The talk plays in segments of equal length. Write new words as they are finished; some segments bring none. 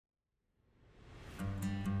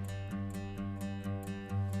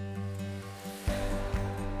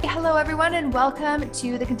Hello, everyone, and welcome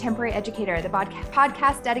to The Contemporary Educator, the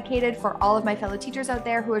podcast dedicated for all of my fellow teachers out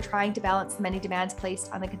there who are trying to balance the many demands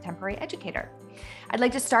placed on the contemporary educator. I'd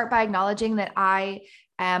like to start by acknowledging that I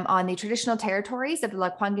am on the traditional territories of the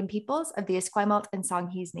Lekwungen peoples of the Esquimalt and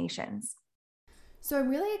Songhees nations. So I'm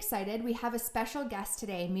really excited. We have a special guest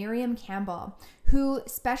today, Miriam Campbell, who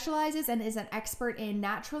specializes and is an expert in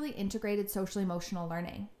naturally integrated social-emotional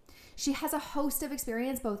learning. She has a host of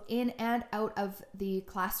experience both in and out of the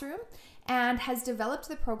classroom and has developed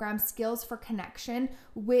the program Skills for Connection,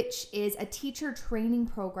 which is a teacher training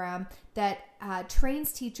program that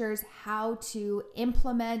trains teachers how to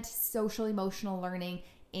implement social emotional learning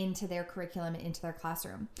into their curriculum and into their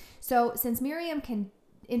classroom. So since Miriam can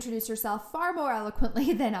introduce herself far more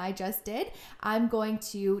eloquently than I just did, I'm going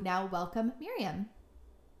to now welcome Miriam.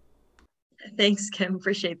 Thanks, Kim.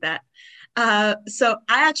 Appreciate that. So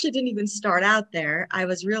I actually didn't even start out there. I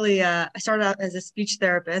was really, I started out as a speech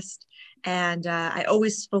therapist, and I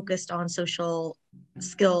always focused on social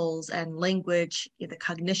skills and language, the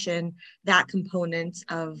cognition, that component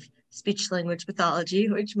of speech language pathology,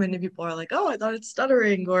 which many people are like, oh, I thought it's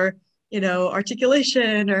stuttering or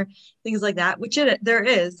articulation or things like that, which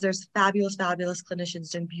there's fabulous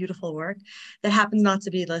clinicians doing beautiful work. That happens not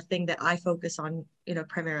to be the thing that I focus on,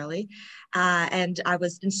 primarily. And I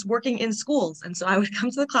was working in schools. And so I would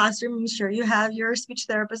come to the classroom. I'm sure you have your speech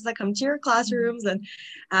therapists that come to your classrooms and,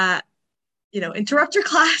 interrupt your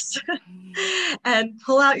class and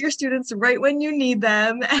pull out your students right when you need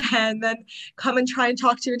them, and then come and try and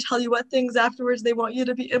talk to you and tell you what things afterwards they want you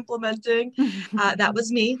to be implementing. That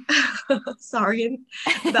was me. Sorry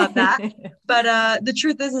about that. But the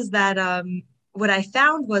truth is that what I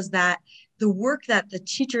found was that the work that the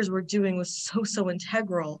teachers were doing was so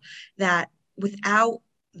integral that without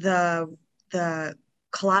the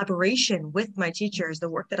collaboration with my teachers, the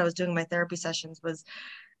work that I was doing in my therapy sessions was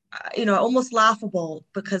almost laughable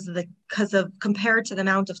because of compared to the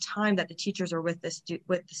amount of time that the teachers are with the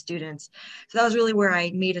students. So that was really where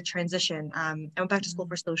I made a transition. I went back to school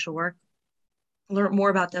for social work, learn more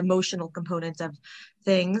about the emotional components of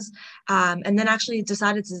things, and then actually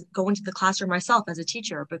decided to go into the classroom myself as a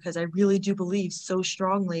teacher, because I really do believe so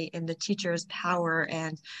strongly in the teacher's power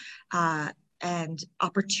and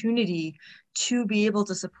opportunity to be able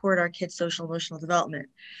to support our kids' social emotional development.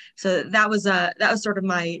 So that was sort of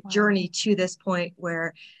my journey to this point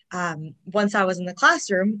where once I was in the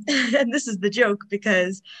classroom, and this is the joke,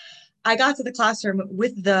 because I got to the classroom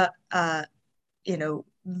with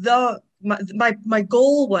my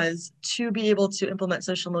goal was to be able to implement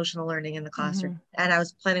social emotional learning in the classroom. Mm-hmm. And I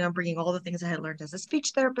was planning on bringing all the things I had learned as a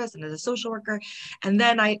speech therapist and as a social worker. And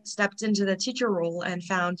then I stepped into the teacher role and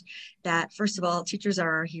found that, first of all, teachers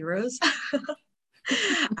are our heroes.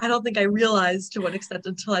 I don't think I realized to what extent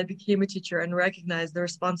until I became a teacher and recognized the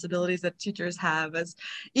responsibilities that teachers have, as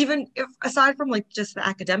even if aside from like just the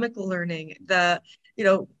academic learning,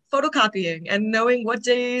 photocopying and knowing what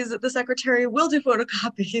days the secretary will do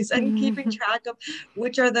photocopies and keeping track of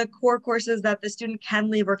which are the core courses that the student can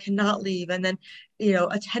leave or cannot leave. And then,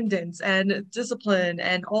 attendance and discipline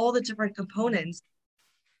and all the different components,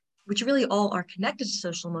 which really all are connected to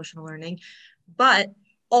social emotional learning, but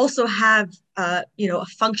also have, a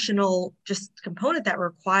functional just component that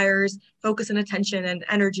requires focus and attention and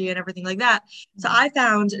energy and everything like that. So I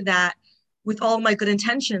found that with all my good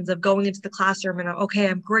intentions of going into the classroom and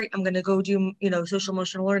I'm great, I'm going to go do, social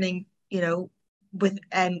emotional learning, with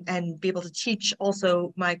and be able to teach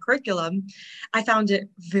also my curriculum, I found it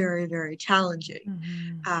very, very challenging,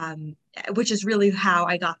 which is really how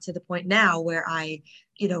I got to the point now where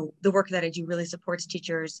the work that I do really supports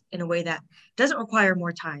teachers in a way that doesn't require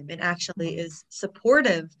more time and actually is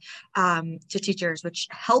supportive to teachers, which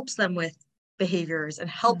helps them with behaviors and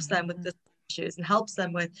helps them with the issues and helps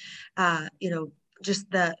them with,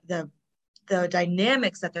 just the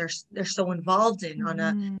dynamics that they're so involved in on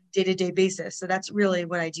a day-to-day basis. So that's really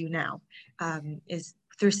what I do now, is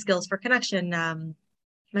through Skills for Connection.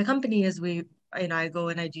 My company is I go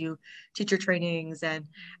and I do teacher trainings and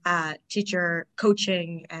teacher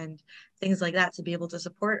coaching and things like that to be able to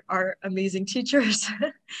support our amazing teachers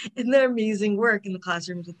in their amazing work in the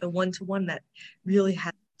classrooms with the one-to-one that really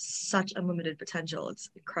has such unlimited potential. It's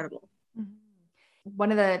incredible.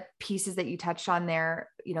 One of the pieces that you touched on there,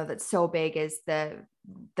 that's so big is the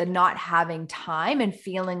not having time and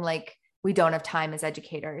feeling like we don't have time as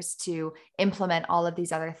educators to implement all of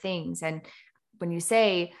these other things. And when you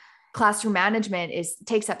say classroom management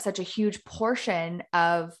takes up such a huge portion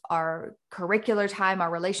of our curricular time,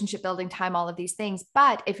 our relationship building time, all of these things.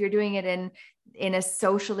 But if you're doing it in a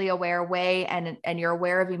socially aware way and you're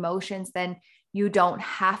aware of emotions, then you don't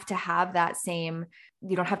have to have that same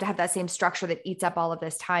structure that eats up all of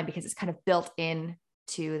this time because it's kind of built in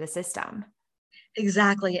to the system.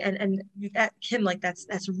 Exactly. And that, Kim, like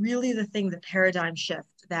that's really the thing, the paradigm shift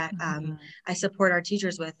that I support our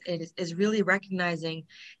teachers with is really recognizing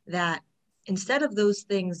that instead of those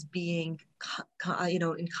things being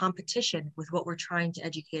in competition with what we're trying to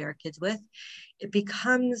educate our kids with, it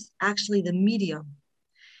becomes actually the medium.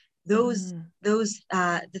 Those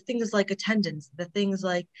the things like attendance, the things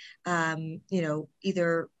like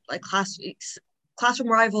either like classroom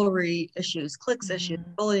rivalry issues, cliques issues,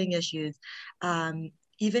 bullying issues,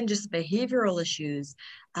 even just behavioral issues,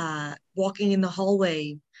 walking in the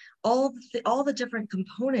hallway, all the different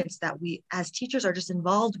components that we as teachers are just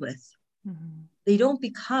involved with. They don't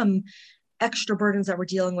become extra burdens that we're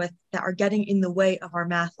dealing with that are getting in the way of our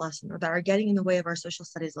math lesson or that are getting in the way of our social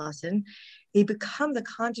studies lesson. They become the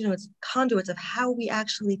conduits of how we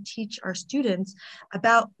actually teach our students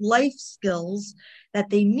about life skills that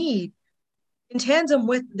they need in tandem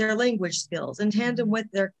with their language skills, in tandem with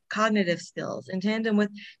their cognitive skills, in tandem with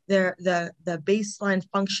the baseline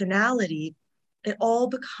functionality. It all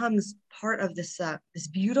becomes part of this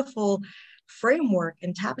beautiful framework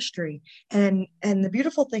and tapestry. And the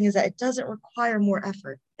beautiful thing is that it doesn't require more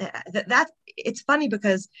effort. That it's funny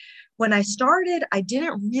because when I started, I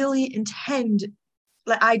didn't really intend,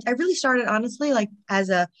 like I really started honestly like as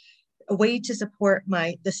a way to support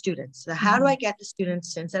the students. So how do I get the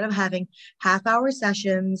students to, instead of having half-hour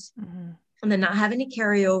sessions and then not have any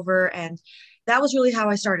carryover? And that was really how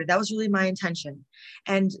I started. That was really my intention.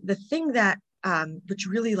 And the thing that which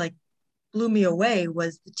really like blew me away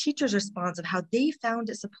was the teacher's response of how they found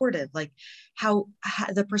it supportive, like how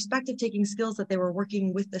the perspective taking skills that they were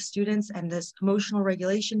working with the students and this emotional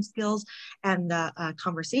regulation skills and the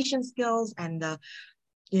conversation skills and the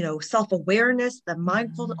self-awareness, the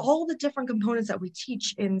mindfulness, all the different components that we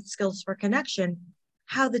teach in Skills for Connection,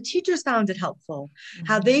 how the teachers found it helpful,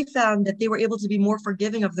 how they found that they were able to be more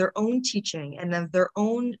forgiving of their own teaching and of their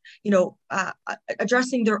own,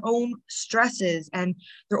 addressing their own stresses and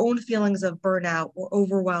their own feelings of burnout or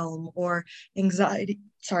overwhelm or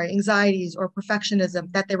anxieties or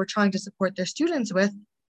perfectionism that they were trying to support their students with.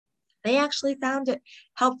 They actually found it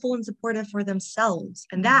helpful and supportive for themselves.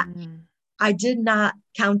 And that I did not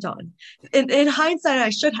count on. In hindsight, I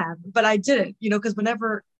should have, but I didn't, because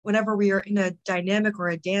whenever we are in a dynamic or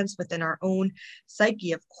a dance within our own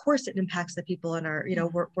psyche, of course it impacts the people in our,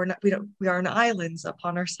 we aren't islands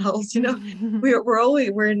upon ourselves, we're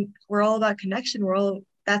all about connection.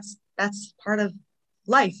 That's part of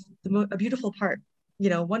life, a beautiful part,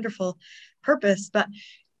 wonderful purpose. But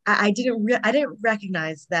I didn't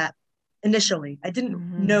recognize that. Initially, I didn't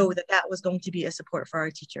know that was going to be a support for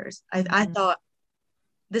our teachers. I thought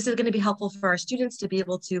this is going to be helpful for our students to be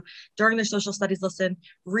able to, during their social studies lesson,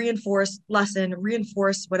 reinforce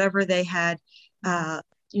whatever they had,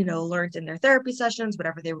 learned in their therapy sessions,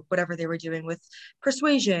 whatever they were doing with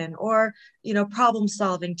persuasion or, problem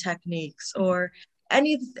solving techniques or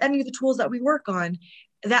any of the tools that we work on.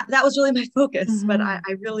 That was really my focus. But I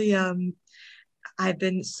really, I've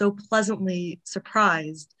been so pleasantly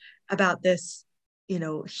surprised about this,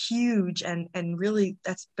 huge and really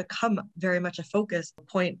that's become very much a focus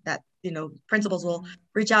point that, principals will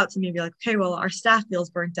reach out to me and be like, okay, well, our staff feels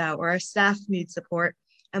burnt out or our staff needs support.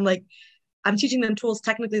 And like, I'm teaching them tools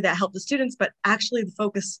technically that help the students, but actually the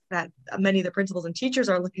focus that many of the principals and teachers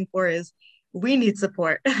are looking for is we need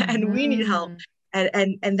support and we need help.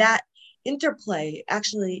 And that interplay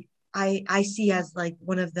actually I see as like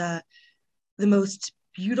one of the most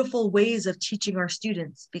beautiful ways of teaching our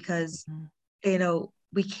students because,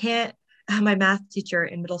 we can't, my math teacher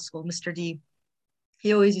in middle school, Mr. D,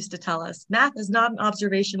 he always used to tell us, math is not an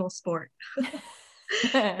observational sport.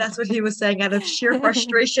 That's what he was saying out of sheer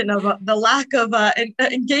frustration of the lack of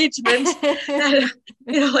engagement. And,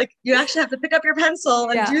 like you actually have to pick up your pencil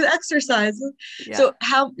and do the exercise. Yeah. So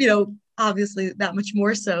how, obviously that much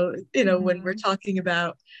more so, when we're talking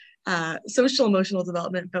about social emotional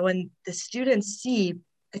development, but when the students see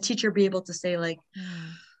a teacher be able to say like,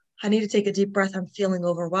 I need to take a deep breath, I'm feeling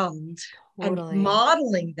overwhelmed. Totally. And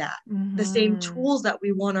modeling that, the same tools that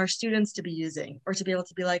we want our students to be using, or to be able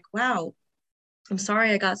to be like, wow, I'm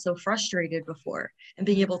sorry I got so frustrated before, and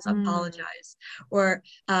being able to apologize, or,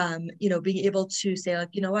 being able to say like,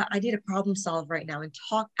 you know what, I need to problem solve right now and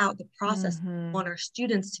talk out the process we want our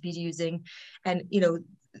students to be using. And,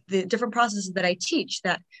 the different processes that I teach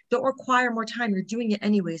that don't require more time. You're doing it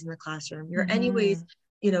anyways in the classroom. You're anyways,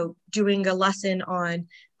 doing a lesson on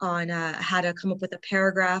how to come up with a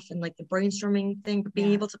paragraph and like the brainstorming thing, but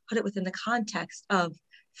being able to put it within the context of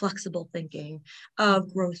flexible thinking,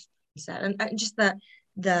 of growth said, and just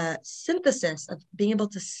the synthesis of being able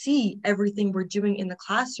to see everything we're doing in the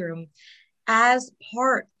classroom as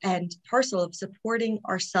part and parcel of supporting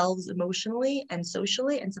ourselves emotionally and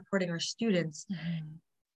socially and supporting our students.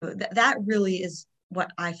 That really is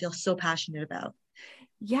what I feel so passionate about.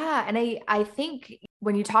 Yeah. And I think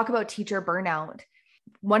when you talk about teacher burnout,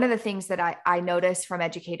 one of the things that I notice from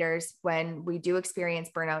educators when we do experience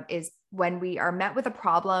burnout is when we are met with a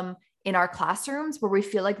problem in our classrooms where we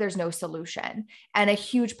feel like there's no solution. And a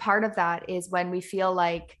huge part of that is when we feel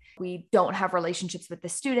like we don't have relationships with the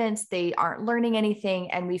students, they aren't learning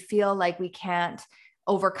anything, and we feel like we can't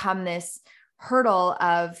overcome this hurdle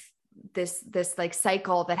of this like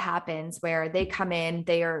cycle that happens where they come in,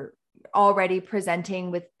 they are already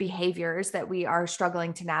presenting with behaviors that we are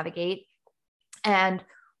struggling to navigate. And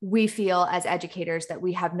we feel as educators that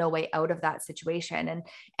we have no way out of that situation.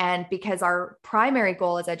 And because our primary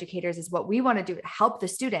goal as educators is what we want to do to help the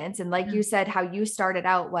students. And like you said, how you started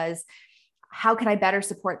out was, how can I better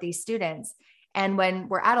support these students? And when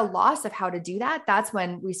we're at a loss of how to do that, that's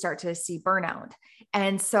when we start to see burnout.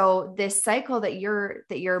 And so this cycle that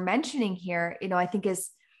you're mentioning here, I think is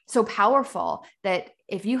so powerful, that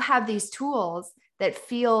if you have these tools that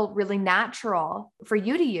feel really natural for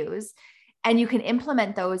you to use, and you can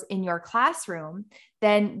implement those in your classroom,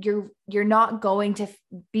 then you're not going to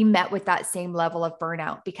be met with that same level of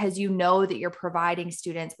burnout, because you know that you're providing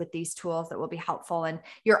students with these tools that will be helpful. And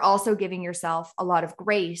you're also giving yourself a lot of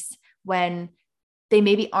grace when they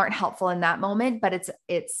maybe aren't helpful in that moment, but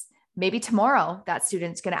it's maybe tomorrow that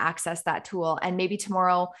student's going to access that tool, and maybe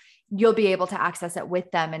tomorrow you'll be able to access it with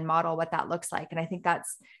them and model what that looks like. And I think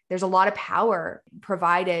there's a lot of power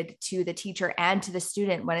provided to the teacher and to the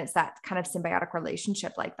student when it's that kind of symbiotic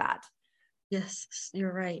relationship like that. Yes,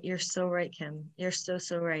 you're right. You're so right, Kim. You're so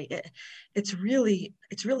right. It's really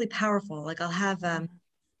powerful. Like I'll have,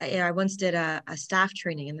 I once did a staff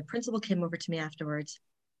training, and the principal came over to me afterwards.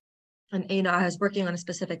 And, I was working on a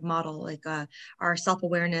specific model, like our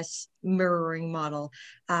self-awareness mirroring model,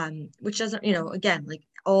 which doesn't, again, like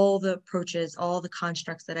all the approaches, all the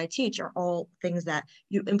constructs that I teach are all things that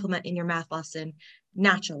you implement in your math lesson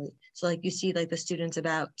naturally. So like you see like the students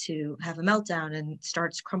about to have a meltdown and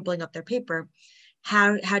starts crumpling up their paper.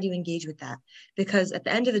 How do you engage with that? Because at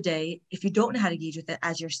the end of the day, if you don't know how to engage with it,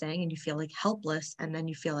 as you're saying, and you feel like helpless, and then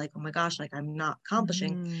you feel like, oh my gosh, like I'm not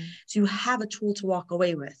accomplishing. So you have a tool to walk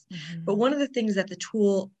away with. But one of the things that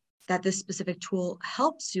this specific tool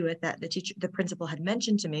helps you with, that the principal had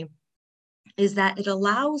mentioned to me, is that it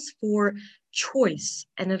allows for choice,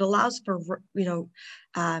 and it allows for,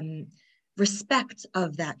 respect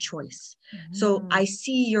of that choice. So I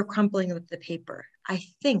see you're crumpling with the paper. I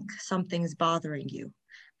think something's bothering you.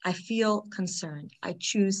 I feel concerned. I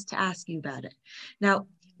choose to ask you about it. Now,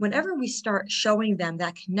 whenever we start showing them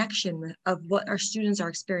that connection of what our students are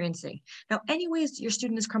experiencing. Now, anyways, your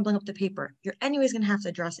student is crumpling up the paper. You're anyways going to have to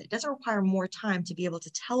address it. It doesn't require more time to be able to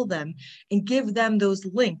tell them and give them those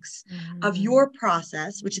links of your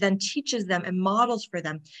process, which then teaches them and models for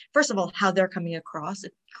them, first of all, how they're coming across.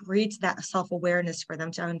 It creates that self-awareness for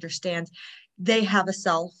them to understand they have a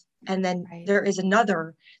self. And then there is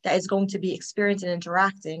another that is going to be experiencing and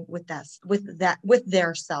interacting with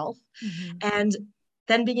their self. And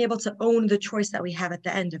then being able to own the choice that we have at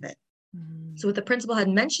the end of it. So what the principal had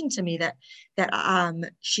mentioned to me that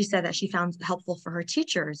she said that she found helpful for her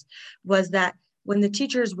teachers was that when the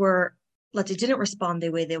teachers didn't respond the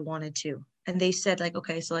way they wanted to, and they said like,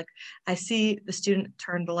 okay, so like I see the student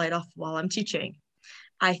turn the light off while I'm teaching.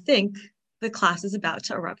 I think the class is about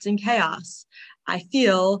to erupt in chaos. I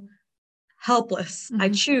feel helpless. I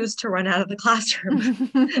choose to run out of the classroom.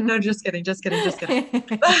 No, just kidding.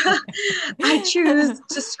 I choose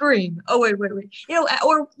to scream. Oh, wait.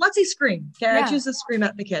 Or let's say scream. Okay. Yeah. I choose to scream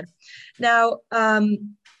at the kid. Now,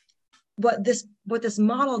 what this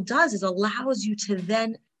model does is allows you to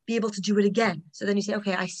then be able to do it again. So then you say,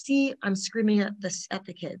 okay, I see I'm screaming at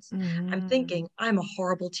the kids. I'm thinking I'm a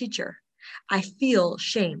horrible teacher. I feel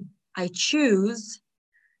shame. I choose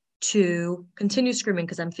to continue screaming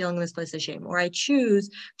because I'm feeling this place of shame, or I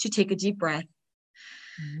choose to take a deep breath.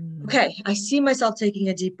 Okay, I see myself taking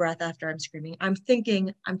a deep breath after I'm screaming. I'm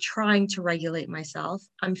thinking, I'm trying to regulate myself.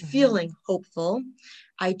 I'm feeling hopeful.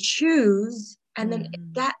 I choose, and then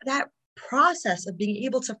that process of being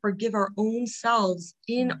able to forgive our own selves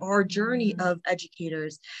in our journey of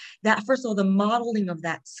educators, that first of all, the modeling of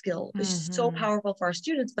that skill is so powerful for our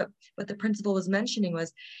students. But what the principal was mentioning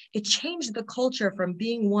was it changed the culture from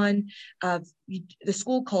being one of the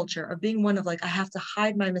school culture of being one of like, I have to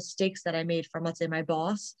hide my mistakes that I made from, let's say, my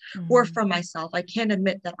boss or from myself. I can't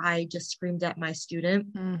admit that I just screamed at my student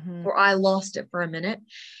or I lost it for a minute.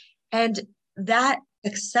 And that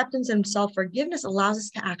acceptance and self-forgiveness allows us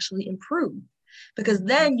to actually improve, because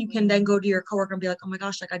then you can then go to your coworker and be like, oh my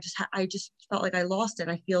gosh, like I just felt like I lost it.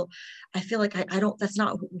 I feel like I don't, that's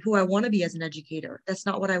not who I want to be as an educator. That's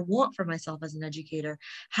not what I want for myself as an educator.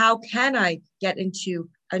 How can I get into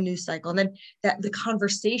a new cycle? And then that the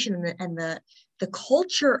conversation and the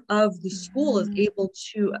culture of the school is able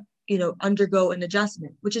to, undergo an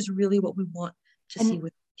adjustment, which is really what we want to see And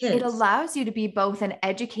with it kids. allows you to be both an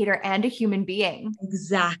educator and a human being,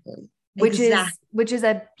 Exactly. which is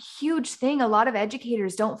a huge thing. A lot of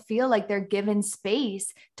educators don't feel like they're given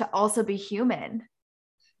space to also be human.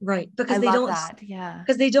 Right. I Because they love don't, that. Yeah.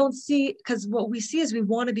 because they don't see, because what we see is we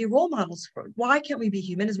want to be role models for, why can't we be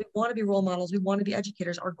human? Is we want to be role models. We want to be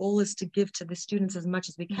educators. Our goal is to give to the students as much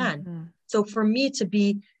as we can. Mm-hmm. So for me to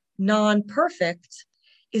be non-perfect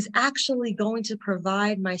is actually going to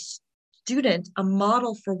provide my student a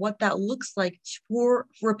model for what that looks like for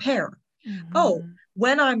repair. Mm-hmm. Oh,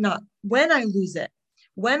 when I lose it,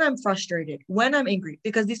 when I'm frustrated, when I'm angry,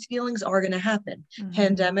 because these feelings are going to happen. Mm-hmm.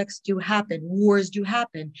 Pandemics do happen, wars do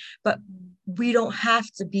happen, but we don't have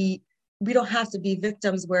to be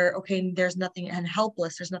victims where, okay, there's nothing, and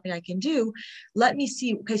helpless, there's nothing I can do. Let me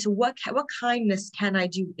see, okay, so what kindness can I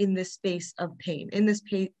do in this space of pain, in this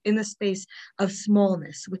space of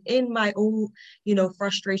smallness, within my own,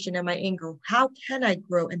 frustration and my anger? How can I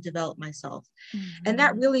grow and develop myself? Mm-hmm. And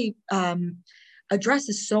that really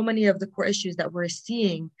addresses so many of the core issues that we're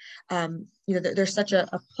seeing. There's such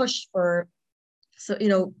a push for, so,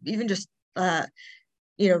 even just,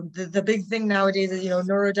 the big thing nowadays is,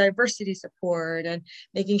 neurodiversity support and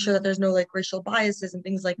making sure that there's no like racial biases and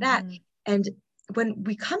things like that. Mm-hmm. And when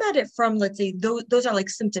we come at it from, let's say, those are like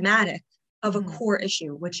symptomatic of a Mm-hmm. core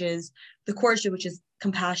issue, which is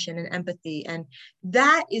compassion and empathy. And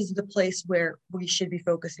that is the place where we should be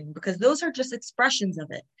focusing, because those are just expressions of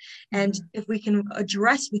it. And Mm-hmm. if we can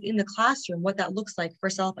address within the classroom what that looks like for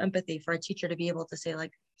self-empathy, for a teacher to be able to say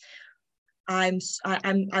like, I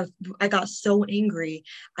got so angry.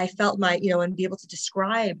 I felt and be able to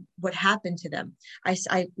describe what happened to them.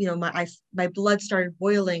 My blood started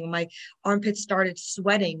boiling. My armpits started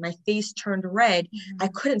sweating. My face turned red. Mm-hmm. I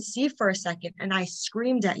couldn't see for a second, and I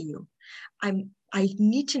screamed at you. I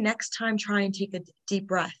need to next time try and take a deep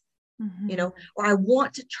breath, Mm-hmm. or I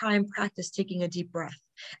want to try and practice taking a deep breath,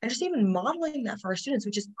 and just even modeling that for our students,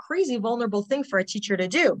 which is a crazy vulnerable thing for a teacher to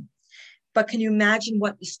do. But can you imagine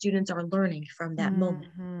what the students are learning from that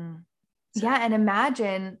moment? Mm-hmm. So. Yeah. And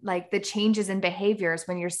imagine like the changes in behaviors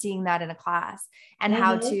when you're seeing that in a class, and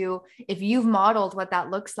how Mm-hmm. to, if you've modeled what that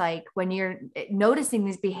looks like when you're noticing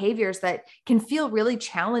these behaviors that can feel really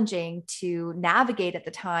challenging to navigate at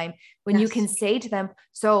the time, when you can say to them,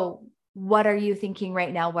 so what are you thinking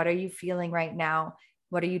right now? What are you feeling right now?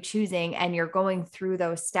 What are you choosing? And you're going through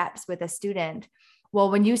those steps with a student.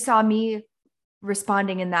 Well, when you saw me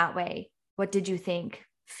responding in that way, what did you think,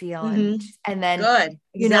 feel? Mm-hmm. And then, Good.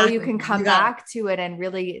 you Exactly. can come back to it and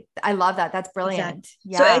really, I love that. That's brilliant.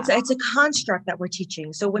 Exactly. Yeah. So it's a construct that we're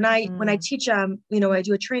teaching. So when I teach, I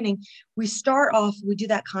do a training, we do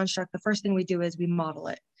that construct. The first thing we do is we model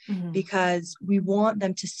it, Mm-hmm. because we want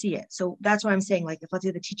them to see it. So that's why I'm saying, like, if let's say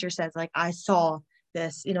the teacher says like, I saw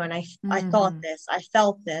this, and I thought this, I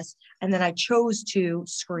felt this, and then I chose to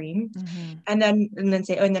scream, Mm-hmm.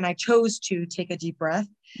 and then I chose to take a deep breath.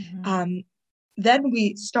 Mm-hmm. Then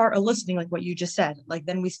we start eliciting, like what you just said. Like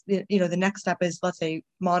then the next step is, let's say,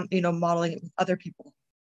 modeling it with other people,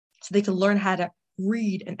 so they can learn how to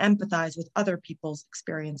read and empathize with other people's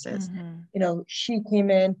experiences. Mm-hmm. She came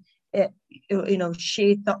in,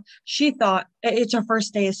 she thought it's her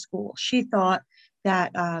first day of school. She thought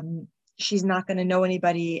that she's not going to know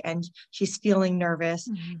anybody, and she's feeling nervous,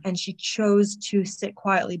 Mm-hmm. and she chose to sit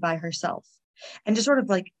quietly by herself, and just sort of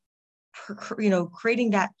like,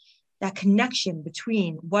 creating that connection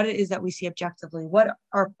between what it is that we see objectively, what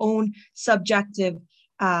our own subjective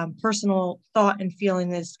personal thought and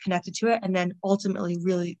feeling is connected to it, and then ultimately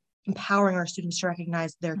really empowering our students to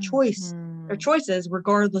recognize their choices,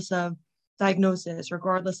 regardless of diagnosis,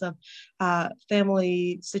 regardless of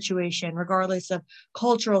family situation, regardless of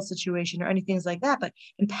cultural situation or anything like that, but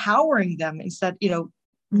empowering them instead,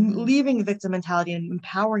 leaving the victim mentality and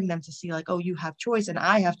empowering them to see like, oh, you have choice and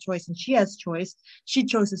I have choice and she has choice. She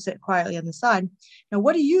chose to sit quietly on the side. Now,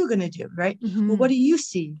 what are you going to do? Right. Mm-hmm. Well, what do you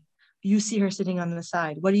see? You see her sitting on the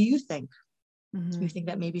side. What do you think? Mm-hmm. You think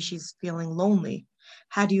that maybe she's feeling lonely.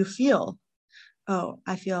 How do you feel? Oh,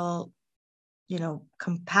 I feel,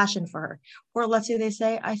 compassion for her. Or let's say they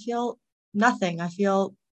say, I feel nothing. I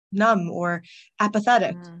feel numb or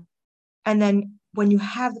apathetic. Mm-hmm. And then when you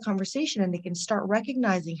have the conversation and they can start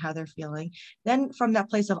recognizing how they're feeling, then from that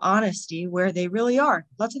place of honesty where they really are,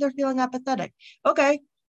 let's say they're feeling apathetic. Okay,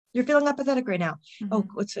 you're feeling apathetic right now. Oh,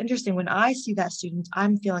 what's interesting, when I see that student,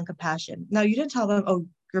 I'm feeling compassion. Now, you didn't tell them, oh,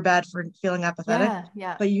 you're bad for feeling apathetic,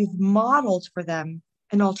 Yeah. but you've modeled for them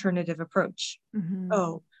an alternative approach.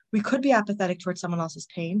 Oh, we could be apathetic towards someone else's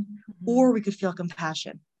pain, or we could feel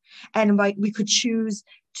compassion. And we could choose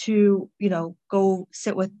to, go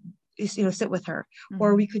sit with her,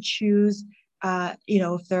 or we could choose,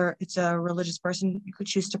 if it's a religious person, you could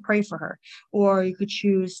choose to pray for her, or you could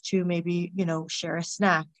choose to maybe, share a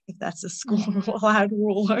snack if that's a school allowed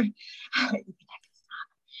rule, or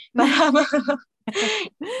but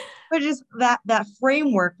but just that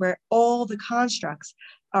framework where all the constructs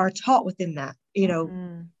are taught within that,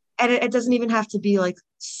 and it doesn't even have to be like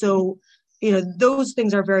so, those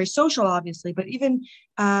things are very social, obviously, but even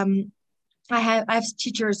I have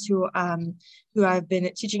teachers who I've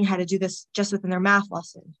been teaching how to do this just within their math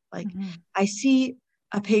lesson. Like, I see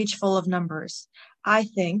a page full of numbers. I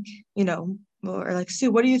think, or like,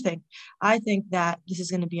 Sue, what do you think? I think that this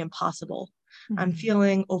is going to be impossible. I'm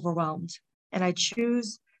feeling overwhelmed, and I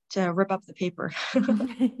choose to rip up the paper.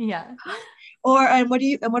 Yeah. And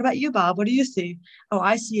what about you, Bob? What do you see? Oh,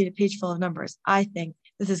 I see a page full of numbers. I think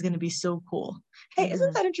this is going to be so cool. Hey,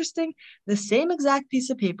 isn't that interesting? The same exact piece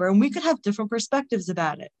of paper, and we could have different perspectives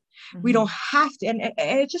about it. We don't have to, and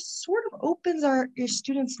it just sort of opens your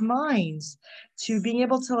students' minds to being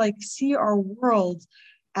able to like see our world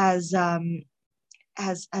as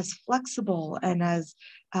flexible and as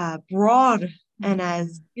broad, and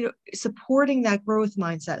as supporting that growth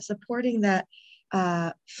mindset, supporting that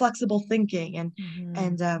flexible thinking, and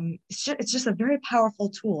it's just a very powerful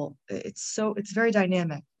tool. It's very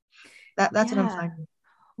dynamic. That's what I'm finding.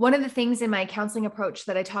 One of the things in my counseling approach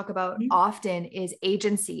that I talk about often is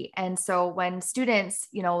agency. And so when students,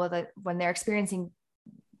 when they're experiencing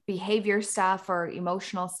behavior stuff or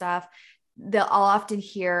emotional stuff, I'll often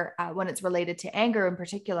hear when it's related to anger in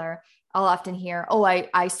particular, I'll often hear, oh,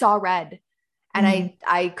 I saw red and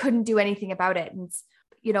I couldn't do anything about it. And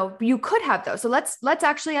you could have though. So let's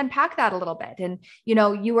actually unpack that a little bit. And,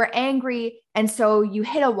 you were angry. And so you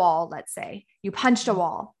hit a wall, let's say you punched a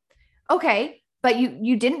wall. Okay. But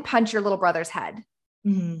you didn't punch your little brother's head.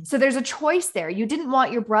 So there's a choice there. You didn't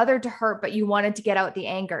want your brother to hurt, but you wanted to get out the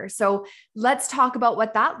anger. So let's talk about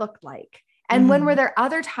what that looked like. And when were there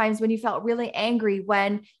other times when you felt really angry,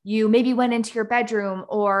 when you maybe went into your bedroom,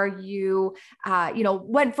 or you,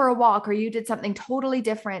 went for a walk, or you did something totally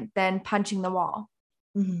different than punching the wall?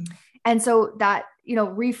 And so that,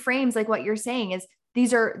 reframes like what you're saying is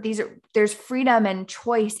there's freedom and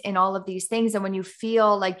choice in all of these things. And when you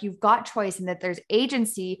feel like you've got choice and that there's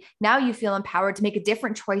agency, now you feel empowered to make a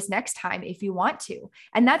different choice next time if you want to.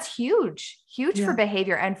 And that's huge for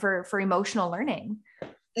behavior and for emotional learning.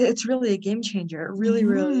 It's really a game changer. It really,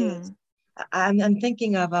 really is. I'm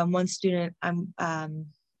thinking of one student. I'm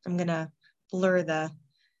gonna blur the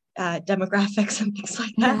demographics and things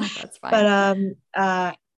like that. No, that's fine.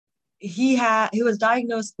 But he was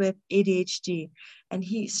diagnosed with ADHD, and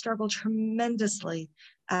he struggled tremendously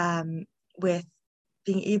with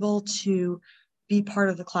being able to be part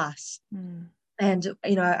of the class. And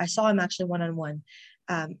I saw him actually one-on-one.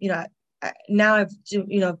 Now I've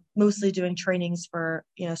mostly doing trainings for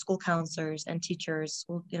school counselors and teachers,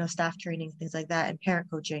 school staff training, things like that, and parent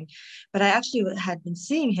coaching. But I actually had been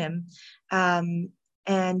seeing him,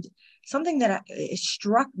 and something that it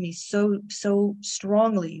struck me so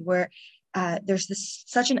strongly, where there's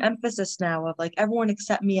such an emphasis now of like, everyone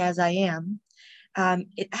accept me as I am.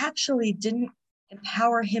 It actually didn't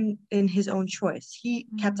empower him in his own choice. He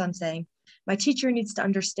kept on saying, my teacher needs to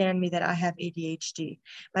understand me that I have ADHD.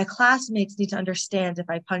 My classmates need to understand if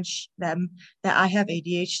I punch them that I have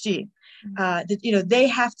ADHD. That they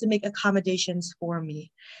have to make accommodations for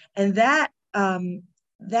me, and that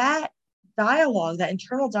dialogue, that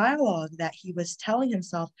internal dialogue that he was telling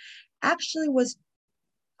himself, actually was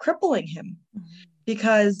crippling him,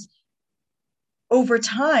 because over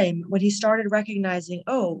time, when he started recognizing,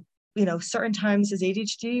 certain times his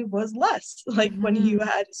ADHD was less, like when he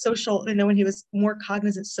had social, when he was more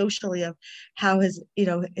cognizant socially of how his,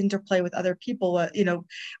 interplay with other people,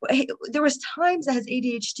 there was times that his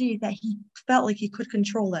ADHD that he felt like he could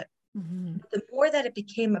control it. The more that it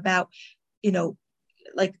became about,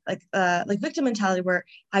 like victim mentality, where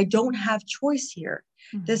I don't have choice here.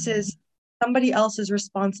 This is somebody else's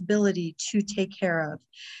responsibility to take care of,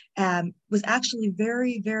 was actually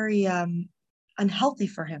very, very unhealthy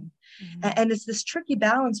for him. Mm-hmm. And it's this tricky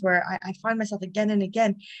balance where I find myself again and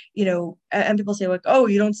again, and people say like, oh,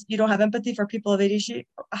 you don't have empathy for people with ADHD.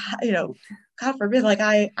 God forbid, like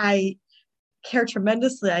I care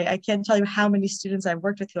tremendously. I can't tell you how many students I've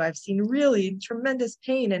worked with who I've seen really tremendous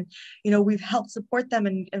pain, and we've helped support them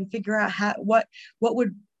and figure out what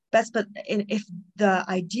would best. But if the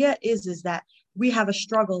idea is that we have a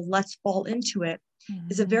struggle, let's fall into it,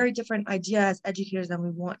 is a very different idea as educators than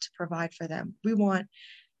we want to provide for them. We want,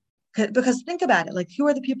 because think about it, like, who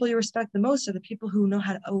are the people you respect the most? Are the people who know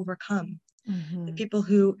how to overcome, the people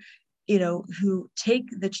who take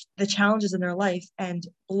the challenges in their life and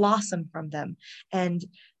blossom from them and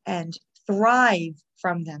thrive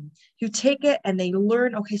from them, who take it and they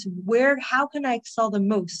learn, okay, so how can I excel the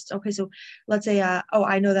most? Okay, so let's say,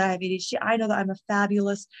 I know that I have ADHD. I know that I'm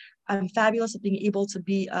fabulous at being able to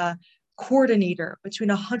be a coordinator between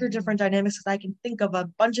 100 different dynamics, because I can think of a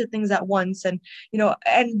bunch of things at once, and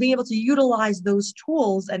and being able to utilize those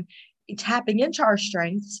tools and tapping into our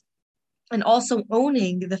strengths, and also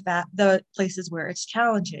owning the places where it's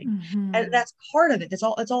challenging. And that's part of it. It's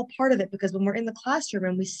all part of it, because when we're in the classroom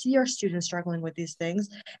and we see our students struggling with these things,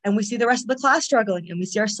 and we see the rest of the class struggling, and we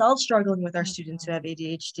see ourselves struggling with our students who have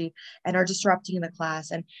ADHD and are disrupting the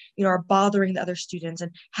class, and are bothering the other students,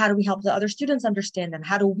 and how do we help the other students understand them?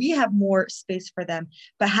 How do we have more space for them?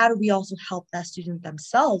 But how do we also help that student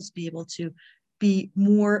themselves be able to be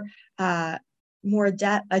more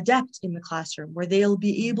adept in the classroom, where they'll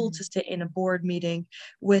be able to sit in a board meeting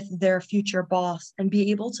with their future boss and be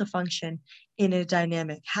able to function in a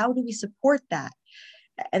dynamic? How do we support that?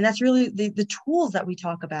 And that's really the tools that we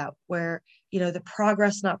talk about, where the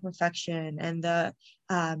progress, not perfection, and the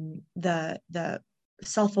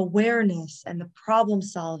self-awareness and the problem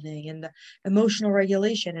solving and the emotional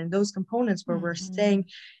regulation, and those components where we're saying,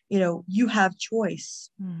 you have choice.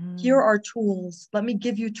 Here are tools. Let me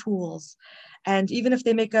give you tools. And even if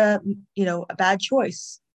they make a bad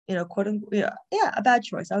choice, quote unquote, a bad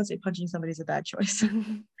choice. I would say punching somebody is a bad choice.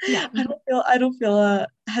 Yeah. I don't feel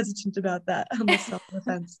hesitant about that, unless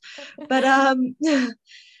self-defense. But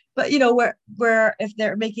where if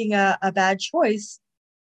they're making a bad choice,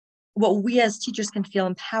 what we as teachers can feel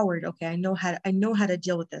empowered. Okay, I know how to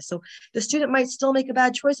deal with this. So the student might still make a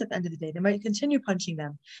bad choice at the end of the day. They might continue punching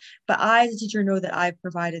them, but I, as a teacher, know that I've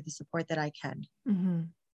provided the support that I can.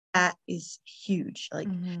 That is huge. Like,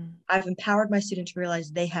 I've empowered my students to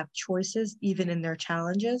realize they have choices even in their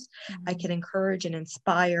challenges. I can encourage and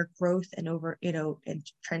inspire growth and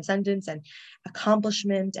and transcendence and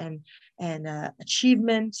accomplishment and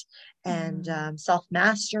achievement and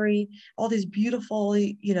self-mastery, all these beautiful,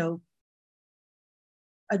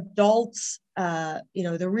 adults,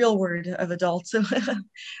 the real word of adults,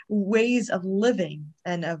 ways of living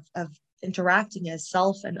and of interacting as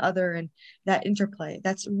self and other, and that interplay.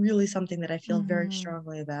 That's really something that I feel very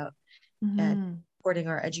strongly about, and supporting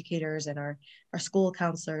our educators and our school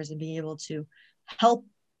counselors, and being able to help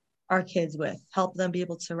our kids help them be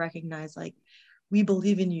able to recognize, like, we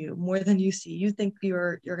believe in you more than you see. You think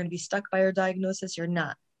you're going to be stuck by your diagnosis. You're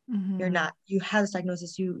not. You're not. You have this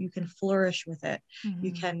diagnosis. You can flourish with it.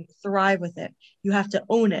 You can thrive with it. You have to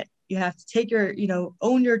own it. You have to take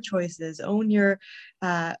own your choices, own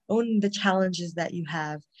the challenges that you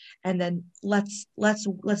have, and then let's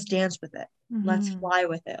dance with it. Let's fly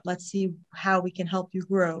with it. Let's see how we can help you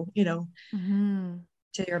grow,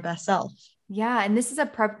 to your best self. Yeah. And this is a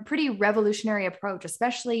pretty revolutionary approach,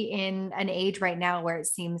 especially in an age right now where it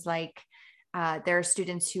seems like there are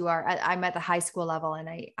students who I'm at the high school level, and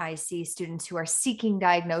I see students who are seeking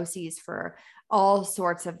diagnoses for all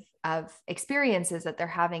sorts of experiences that they're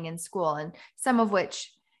having in school. And some of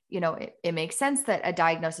which, it makes sense that a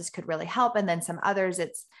diagnosis could really help. And then some others,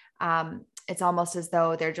 it's almost as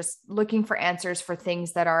though they're just looking for answers for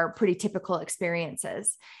things that are pretty typical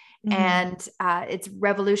experiences. And it's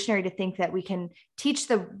revolutionary to think that we can teach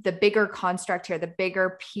the bigger construct here, the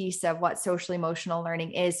bigger piece of what social emotional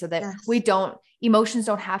learning is, so that emotions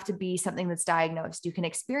don't have to be something that's diagnosed. You can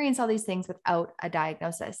experience all these things without a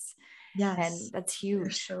diagnosis. Yes. And that's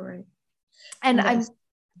huge. Sure. And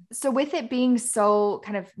so with it being so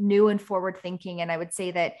kind of new and forward thinking, and I would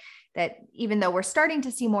say that even though we're starting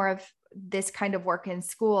to see more of this kind of work in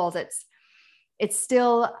schools, it's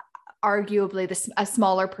still arguably a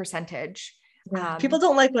smaller percentage. People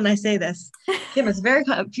don't like when I say this, Kim. It's very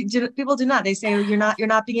people do not. They say you're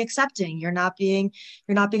not being accepting. You're not being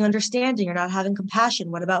understanding. You're not having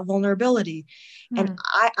compassion. What about vulnerability? And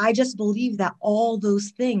I just believe that all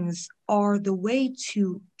those things are the way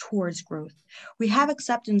towards growth. We have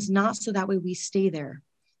acceptance not so that way we stay there.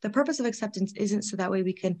 The purpose of acceptance isn't so that way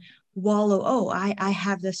we can wallow, oh, I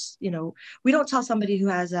have this, we don't tell somebody who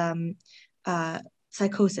has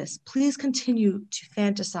psychosis, please continue to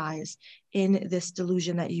fantasize in this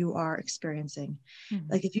delusion that you are experiencing.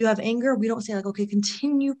 Like if you have anger, we don't say like, okay,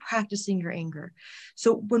 continue practicing your anger.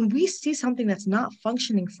 So when we see something that's not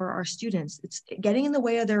functioning for our students, it's getting in the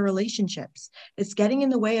way of their relationships. It's getting in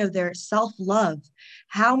the way of their self-love.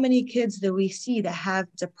 How many kids do we see that have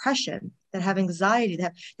depression, that have anxiety,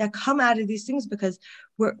 that come out of these things because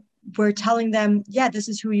we're telling them, yeah, this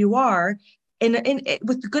is who you are.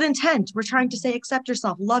 With good intent, we're trying to say, accept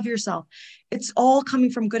yourself, love yourself. It's all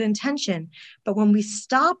coming from good intention. But when we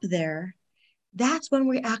stop there, that's when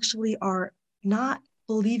we actually are not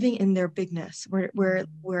believing in their bigness. We're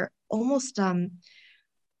almost,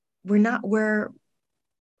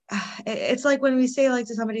 it's like when we say like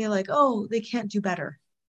to somebody like, oh, they can't do better.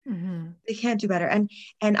 They can't do better. And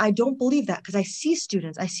I don't believe that, because I see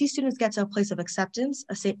students get to a place of acceptance,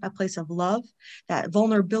 a place of love, that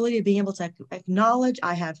vulnerability of being able to acknowledge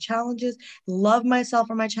I have challenges, love myself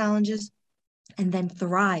for my challenges, and then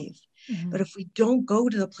thrive. But if we don't go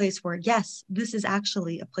to the place where, yes, this is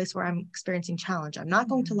actually a place where I'm experiencing challenge, I'm not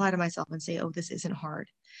going to lie to myself and say, oh, this isn't hard.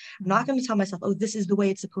 I'm not going to tell myself, oh, this is the way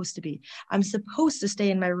it's supposed to be. I'm supposed to stay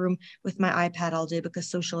in my room with my iPad all day because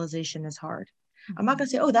socialization is hard. I'm not going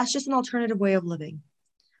to say, oh, that's just an alternative way of living.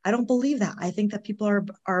 I don't believe that. I think that people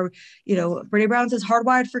are, Brene Brown says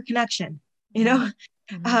hardwired for connection. We are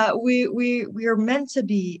meant to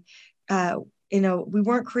be, we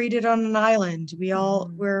weren't created on an island.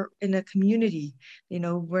 We're in a community.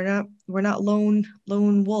 We're not lone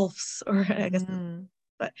wolves, or I guess,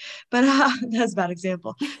 but that's a bad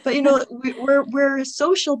example. But we're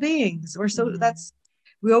social beings.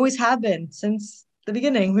 We always have been since the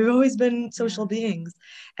beginning. We've always been social beings,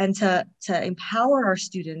 and to empower our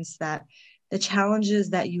students that the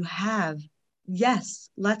challenges that you have,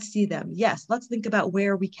 yes, let's see them. Yes, let's think about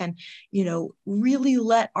where we can, really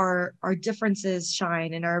let our differences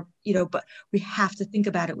shine, and but we have to think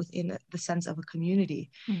about it within the sense of a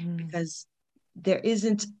community, because there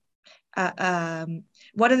isn't.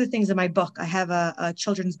 One of the things in my book, I have a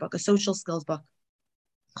children's book, a social skills book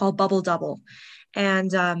called Bubble Double,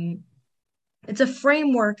 and it's a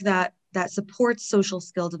framework that supports social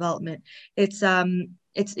skill development. It's I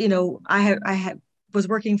was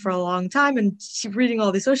working for a long time and reading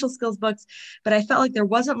all these social skills books, but I felt like there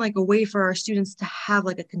wasn't like a way for our students to have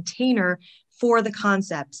like a container for the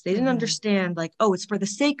concepts. They didn't understand like, oh, it's for the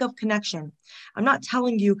sake of connection. I'm not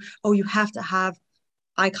telling you, oh, you have to have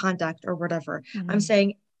eye contact or whatever. I'm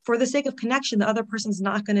saying for the sake of connection, the other person's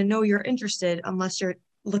not going to know you're interested unless you're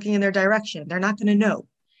looking in their direction. They're not going to know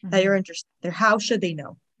that you're interested. How should they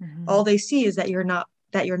know? All they see is that you're not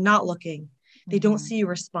looking. They don't see you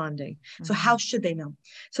responding. So how should they know?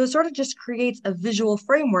 So it sort of just creates a visual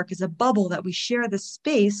framework as a bubble that we share the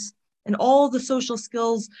space, and all the social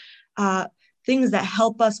skills, things that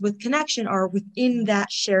help us with connection are within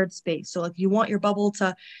that shared space. So if you want your bubble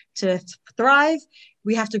to thrive,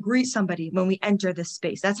 we have to greet somebody when we enter this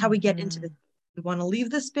space. That's how we get into the. We want to leave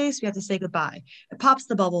this space, we have to say goodbye. It pops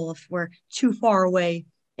the bubble if we're too far away,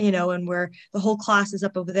 and where the whole class is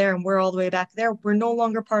up over there and we're all the way back there, we're no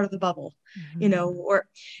longer part of the bubble, or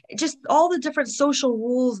just all the different social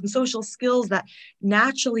rules and social skills that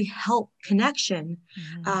naturally help connection.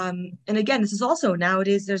 And again, this is also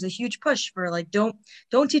nowadays, there's a huge push for like, don't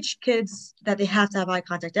teach kids that they have to have eye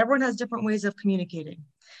contact. Everyone has different ways of communicating.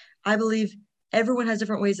 I believe everyone has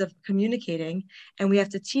different ways of communicating, and we have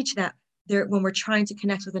to teach that. When we're trying to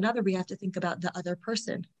connect with another, we have to think about the other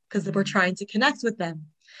person, because we're trying to connect with them.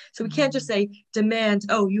 So we can't just say, demand,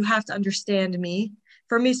 oh, you have to understand me.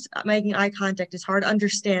 For me, making eye contact is hard.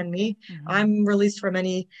 Understand me. I'm released from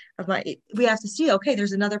any of we have to see, okay,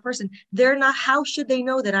 there's another person. They're not, how should they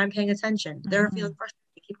know that I'm paying attention? They're feeling frustrated.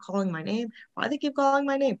 They keep calling my name. Why they keep calling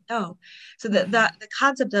my name? Oh, so the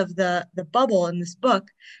concept of the bubble in this book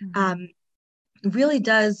really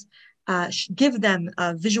does give them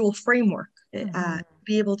a visual framework,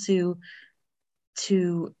 be able to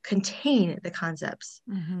contain the concepts.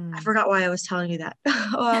 I forgot why I was telling you that.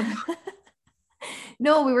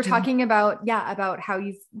 No, we were talking about how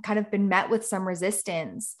you've kind of been met with some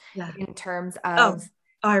resistance in terms of.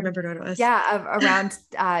 Oh, I remembered what it was. Around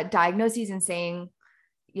diagnoses, and saying,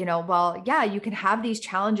 well, yeah, you can have these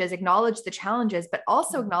challenges, acknowledge the challenges, but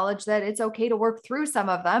also acknowledge that it's okay to work through some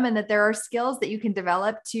of them, and that there are skills that you can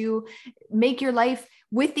develop to make your life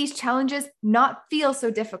with these challenges not feel so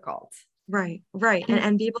difficult. Right.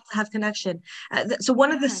 And be able to have connection. So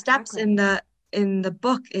one of the steps in the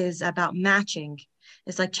book is about matching.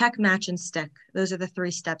 It's like check, match, and stick. Those are the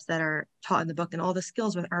 3 steps that are taught in the book, and all the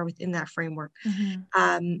skills are within that framework.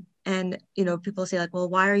 And people say like, well,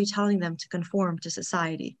 why are you telling them to conform to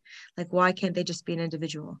society? Like, why can't they just be an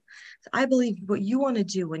individual? So I believe what you want to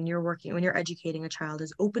do when you're educating a child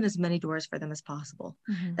is open as many doors for them as possible.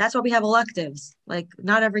 That's why we have electives. Like,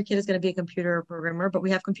 not every kid is going to be a computer programmer, but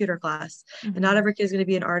we have computer class. And not every kid is going to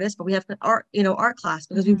be an artist, but we have art class,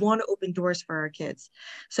 because we want to open doors for our kids.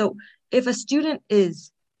 So if a student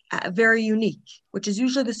is very unique, which is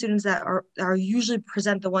usually the students that are usually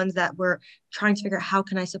present the ones that we're trying to figure out, how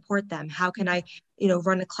can I support them? How can I,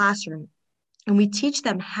 run a classroom? And we teach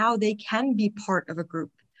them how they can be part of a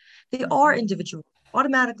group. They are individuals.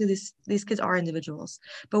 Automatically, these kids are individuals,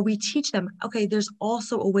 but we teach them, okay, there's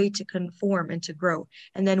also a way to conform and to grow.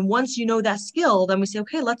 And then once you know that skill, then we say,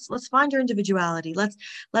 okay, let's find your individuality.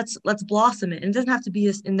 Let's blossom it. And it doesn't have to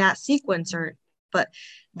be in that sequence, but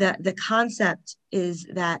the concept is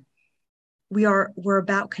that we're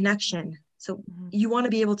about connection. So you want to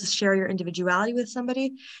be able to share your individuality with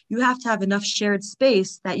somebody. You have to have enough shared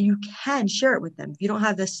space that you can share it with them. If you don't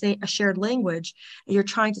have a shared language, and you're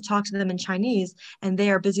trying to talk to them in Chinese and they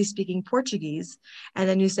are busy speaking Portuguese, and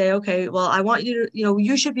then you say, okay, well, I want you to,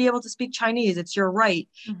 you should be able to speak Chinese. It's your right.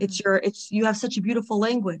 You have such a beautiful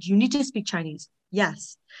language. You need to speak Chinese.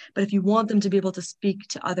 Yes. But if you want them to be able to speak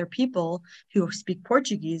to other people who speak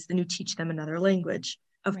Portuguese, then you teach them another language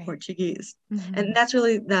of Portuguese. And that's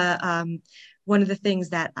really the one of the things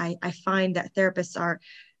that I find that therapists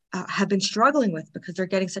have been struggling with, because they're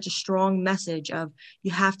getting such a strong message of,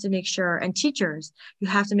 you have to make sure, and teachers, you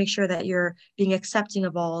have to make sure that you're being accepting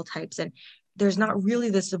of all types. And there's not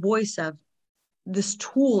really this voice of, this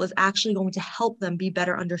tool is actually going to help them be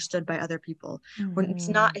better understood by other people. When it's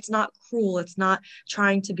not cruel, it's not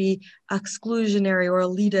trying to be exclusionary or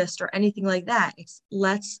elitist or anything like that. It's,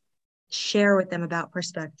 let's share with them about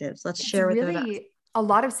perspectives. Let's share with them about a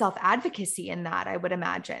lot of self-advocacy in that. I would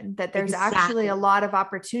imagine that there's actually a lot of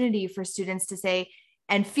opportunity for students to say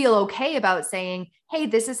and feel okay about saying, hey,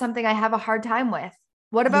 this is something I have a hard time with.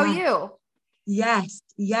 What about you? Yes.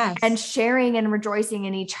 And sharing and rejoicing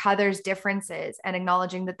in each other's differences and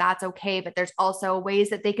acknowledging that that's okay. But there's also ways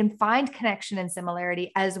that they can find connection and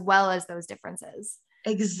similarity as well as those differences.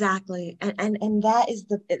 Exactly. And that is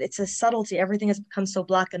it's a subtlety. Everything has become so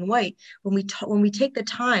black and white. When we take the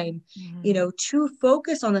time, to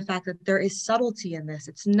focus on the fact that there is subtlety in this.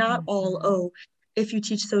 It's not all, if you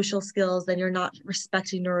teach social skills, then you're not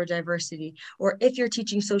respecting neurodiversity. Or if you're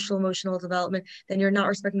teaching social emotional development, then you're not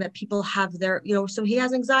respecting that people have their, so he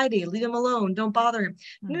has anxiety, leave him alone, don't bother him.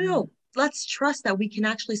 No, let's trust that we can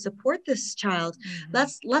actually support this child.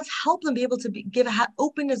 Let's help them be able to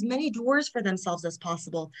open as many doors for themselves as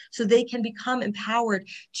possible, so they can become empowered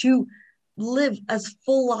to live as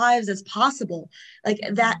full lives as possible. Like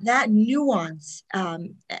that nuance,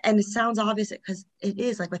 and it sounds obvious because it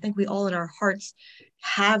is, like, I think we all in our hearts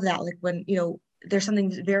have that, like when there's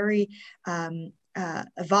something very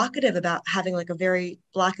evocative about having like a very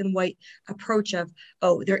black and white approach of,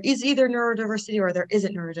 oh, there is either neurodiversity or there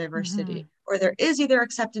isn't neurodiversity, or there is either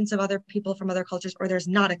acceptance of other people from other cultures or there's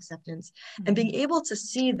not acceptance. And being able to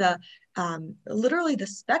see the literally the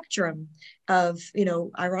spectrum of,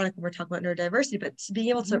 ironic when we're talking about neurodiversity, but being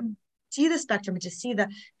able to see the spectrum and to see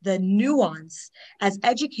the nuance as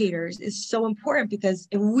educators is so important, because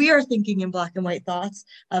if we are thinking in black and white thoughts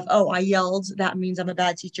of, oh, I yelled, that means I'm a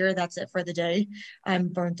bad teacher, that's it for the day, I'm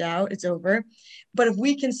burnt out, it's over. But if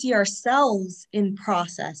we can see ourselves in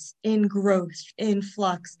process, in growth, in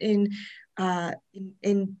flux, in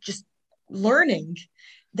just learning,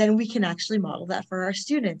 then we can actually model that for our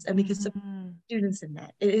students, and we can support students in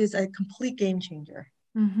that. It is a complete game changer.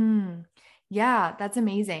 Yeah, that's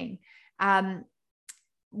amazing.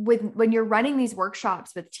 When you're running these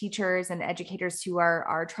workshops with teachers and educators who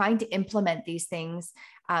are trying to implement these things,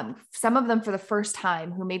 some of them for the first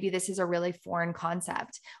time, who maybe this is a really foreign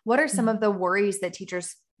concept, what are some of the worries that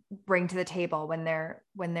teachers bring to the table when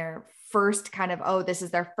they're first kind of, oh, this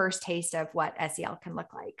is their first taste of what SEL can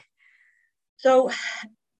look like? So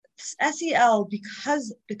SEL,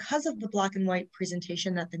 because of the black and white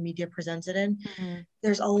presentation that the media presents it in,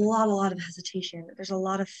 there's a lot of hesitation. There's a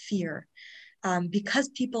lot of fear, because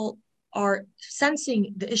people are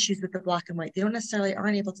sensing the issues with the black and white. They don't necessarily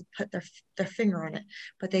aren't able to put their finger on it,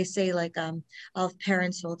 but they say, like, I'll have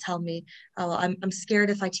parents who will tell me, oh, I'm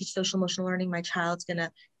scared if I teach social emotional learning, my child's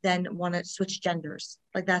gonna then want to switch genders.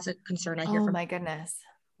 Like, that's a concern I hear from. Oh my goodness.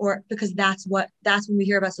 or because that's when we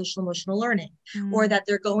hear about social emotional learning, or that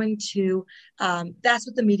they're going to, that's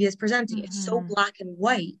what the media is presenting. It's so black and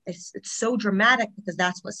white. It's so dramatic because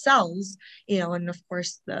that's what sells, and of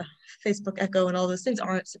course the Facebook echo and all those things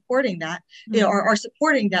aren't supporting that, are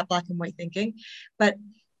supporting that black and white thinking. But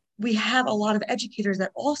we have a lot of educators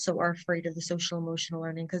that also are afraid of the social emotional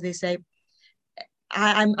learning because they say,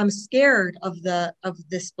 I'm scared of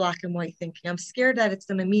this black and white thinking. I'm scared that it's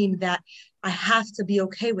going to mean that I have to be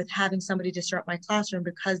okay with having somebody disrupt my classroom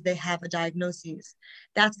because they have a diagnosis.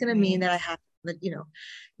 That's going to mean that I have to,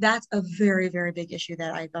 that's a very, very big issue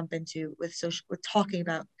that I bump into with talking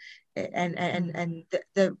about it. And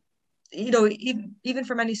the even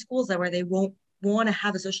for many schools where they won't want to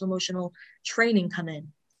have a social emotional training come in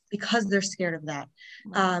because they're scared of that.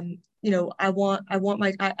 I want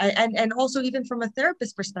and also even from a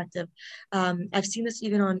therapist perspective, I've seen this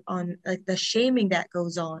even on like the shaming that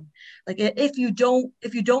goes on. Like if you don't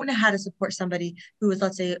know how to support somebody who is,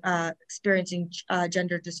 let's say, experiencing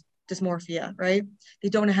gender dysmorphia, right? They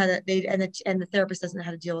don't know how to, and the therapist doesn't know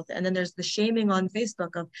how to deal with it. And then there's the shaming on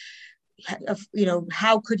Facebook of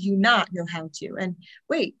how could you not know how to? And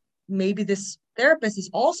wait, maybe this therapist is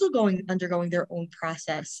also undergoing their own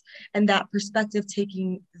process, and that perspective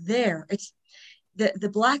taking there. It's the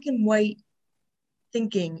black and white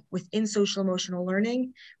thinking within social emotional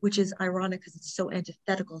learning, which is ironic because it's so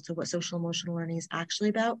antithetical to what social emotional learning is actually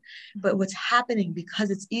about. But what's happening, because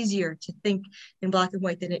it's easier to think in black and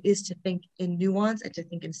white than it is to think in nuance and to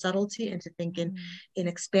think in subtlety and to think in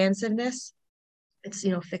expansiveness, it's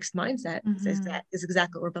fixed mindset is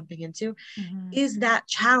exactly what we're bumping into, is that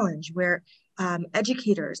challenge where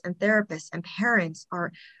educators and therapists and parents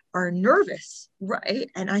are nervous, right?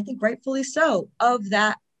 And I think rightfully so, of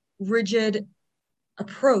that rigid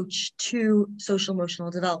approach to social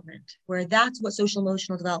emotional development, where that's what social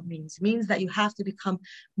emotional development means. It means that you have to become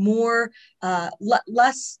more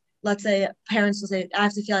less, let's say parents will say, I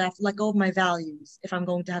have to let go of my values if I'm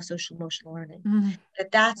going to have social emotional learning.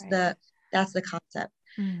 That's the concept.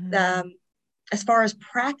 As far as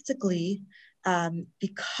practically,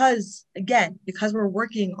 because we're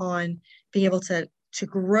working on being able to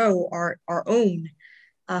grow our own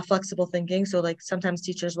flexible thinking. So like sometimes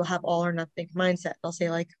teachers will have all or nothing mindset. They'll say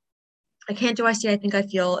like, I can't do, I see, I think, I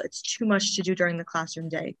feel, it's too much to do during the classroom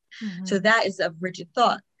day. So that is a rigid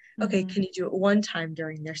thought. Okay, can you do it one time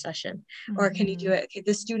during their session? Or can you do it, okay,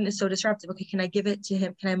 this student is so disruptive. Okay, can I give it to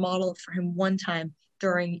him? Can I model it for him one time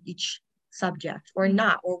during each subject, or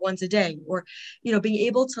not, or once a day, or being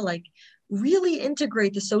able to like really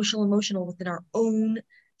integrate the social emotional within our own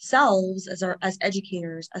selves as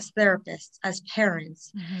educators, as therapists, as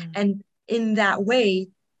parents, and in that way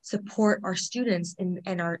support our students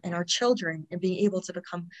and our children, and being able to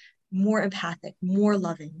become more empathic, more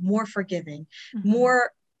loving, more forgiving,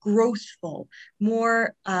 more growthful,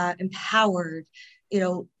 more empowered,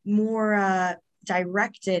 more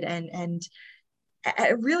directed, and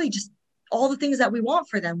really just all the things that we want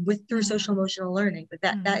for them through social emotional learning. But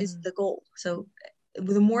that is the goal. So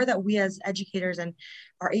the more that we as educators and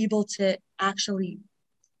are able to actually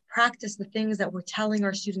practice the things that we're telling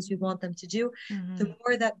our students we want them to do, the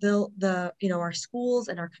more that our schools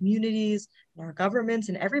and our communities and our governments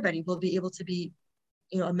and everybody will be able to be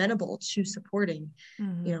amenable to supporting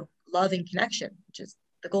love and connection, which is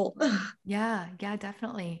the goal. Yeah,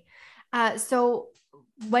 definitely. So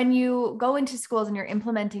when you go into schools and you're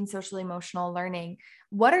implementing social emotional learning,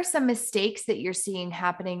 what are some mistakes that you're seeing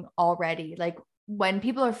happening already? Like when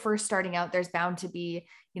people are first starting out, there's bound to be,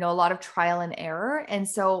 a lot of trial and error. And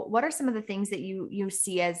so what are some of the things that you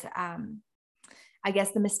see as, I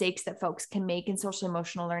guess, the mistakes that folks can make in social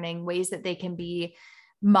emotional learning, ways that they can be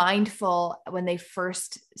mindful when they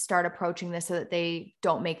first start approaching this so that they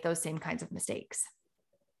don't make those same kinds of mistakes?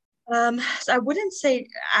 So I would say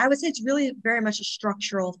it's really very much a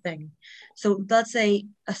structural thing. So let's say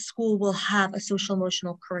a school will have a social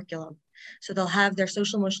emotional curriculum. So they'll have their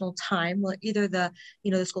social emotional time. Well, either the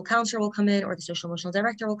school counselor will come in, or the social emotional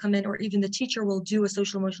director will come in, or even the teacher will do a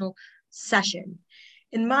social emotional session.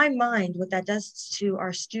 In my mind, what that does to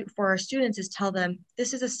for our students is tell them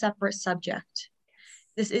this is a separate subject.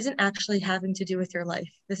 This isn't actually having to do with your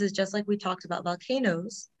life. This is just like we talked about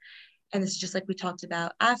volcanoes. And it's just like we talked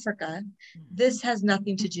about Africa. This has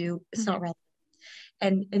nothing to do, it's not relevant.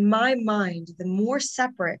 And in my mind, the more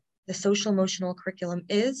separate the social emotional curriculum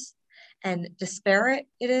is and disparate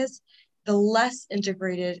it is, the less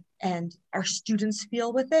integrated and our students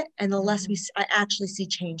feel with it, and the less I actually see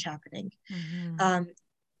change happening.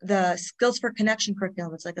 The Skills for Connection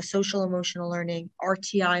curriculum, it's like a social emotional learning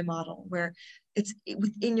RTI model, where it's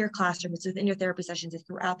within your classroom, it's within your therapy sessions, it's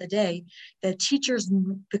throughout the day. The teachers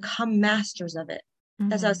become masters of it.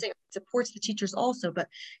 That's what I was saying. It supports the teachers also, but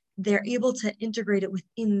they're able to integrate it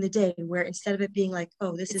within the day, where instead of it being like,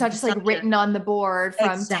 oh, this It's is not the just like subject. written on the board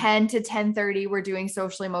from Exactly. 10 to 10:30, we're doing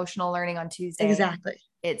social emotional learning on Tuesday. Exactly.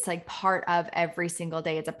 It's like part of every single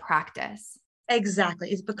day. It's a practice.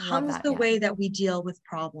 Exactly. It becomes the way that we deal with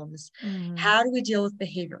problems. How do we deal with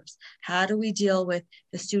behaviors? How do we deal with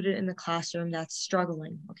the student in the classroom that's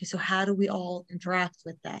struggling? Okay, so how do we all interact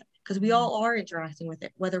with that? Because we all are interacting with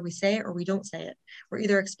it, whether we say it or we don't say it. We're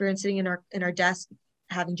either experiencing in our desk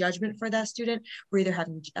having judgment for that student, we're either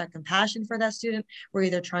having compassion for that student, we're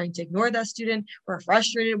either trying to ignore that student, we're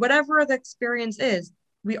frustrated, whatever the experience is,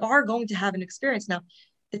 we are going to have an experience. Now,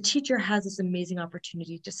 the teacher has this amazing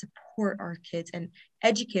opportunity to support our kids and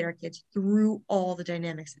educate our kids through all the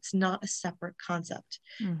dynamics. It's not a separate concept.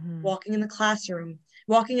 Walking in the classroom,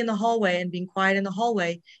 walking in the hallway and being quiet in the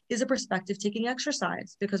hallway is a perspective taking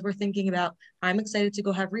exercise, because we're thinking about, I'm excited to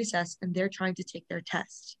go have recess and they're trying to take their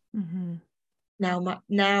test. Now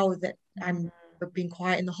that I'm being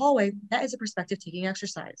quiet in the hallway, that is a perspective taking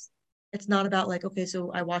exercise. It's not about like, okay,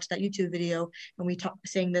 so I watched that YouTube video and we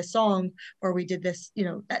sang this song, or we did this,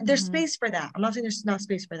 there's space for that. I'm not saying there's not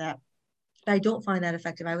space for that, but I don't find that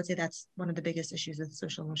effective. I would say that's one of the biggest issues with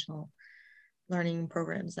social emotional learning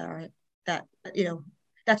programs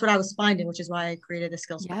that's what I was finding, which is why I created the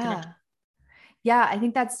Skills for Connection. Yeah, I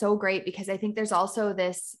think that's so great, because I think there's also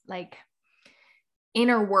this like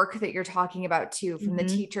inner work that you're talking about too, from the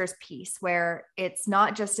teacher's piece, where it's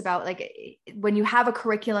not just about like, when you have a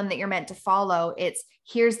curriculum that you're meant to follow, it's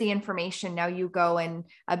here's the information. Now you go and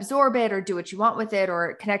absorb it or do what you want with it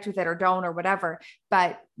or connect with it or don't, or whatever.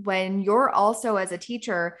 But when you're also as a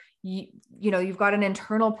teacher, you've got an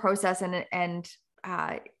internal process and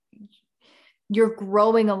you're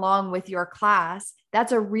growing along with your class.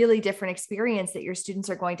 That's a really different experience that your students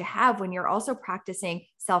are going to have when you're also practicing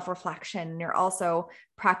self-reflection. You're also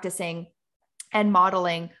practicing and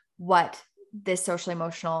modeling what this social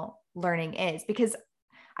emotional learning is. Because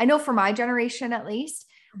I know for my generation, at least,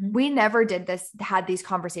 we never had these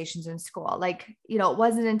conversations in school. Like, it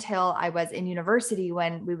wasn't until I was in university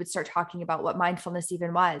when we would start talking about what mindfulness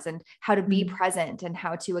even was and how to be present and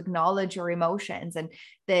how to acknowledge your emotions. And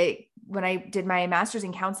when I did my master's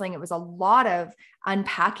in counseling, it was a lot of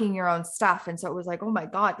unpacking your own stuff. And so it was like, oh my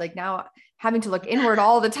God, like now having to look inward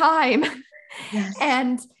all the time. Yes.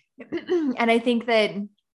 And I think that,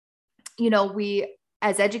 we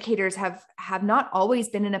as educators have not always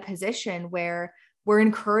been in a position where we're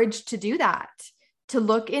encouraged to do that, to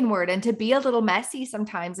look inward and to be a little messy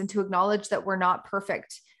sometimes, and to acknowledge that we're not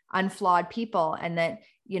perfect, unflawed people. And that,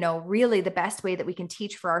 really the best way that we can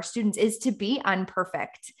teach for our students is to be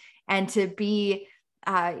unperfect and to be,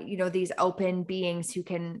 these open beings who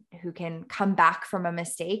can come back from a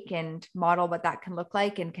mistake and model what that can look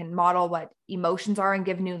like, and can model what emotions are and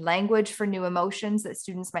give new language for new emotions that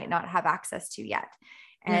students might not have access to yet.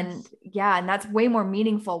 And and that's way more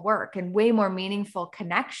meaningful work and way more meaningful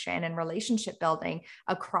connection and relationship building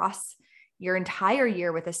across your entire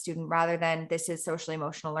year with a student, rather than this is social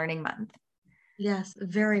emotional learning month. Yes,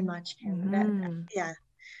 very much.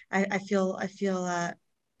 I feel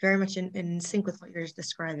very much in sync with what you're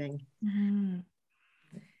describing.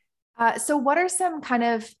 So what are some kind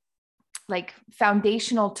of like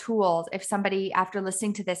foundational tools, if somebody after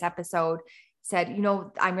listening to this episode said,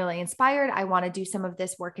 I'm really inspired, I want to do some of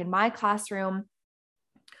this work in my classroom,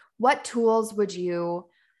 what tools would you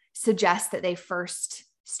suggest that they first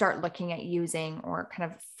start looking at using, or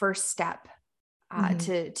kind of first step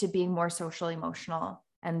to being more social emotional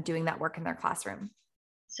and doing that work in their classroom?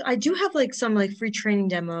 So I do have like some like free training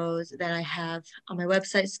demos that I have on my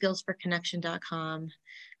website, skillsforconnection.com.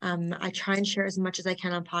 I try and share as much as I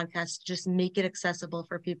can on podcasts, just make it accessible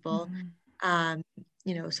for people. So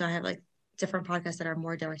I have like different podcasts that are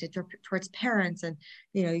more directed towards parents, and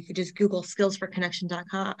you could just Google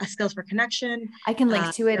skillsforconnection.com, skills for connection. I can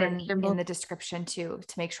link to it in the description too,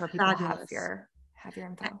 to make sure people have your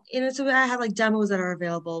info. So I have like demos that are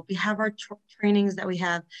available. We have our trainings that we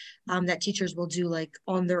have that teachers will do like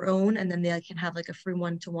on their own, and then they can have like a free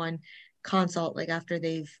one-to-one consult like after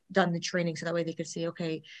they've done the training, so that way they could see,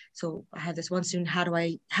 okay, so I have this one student, how do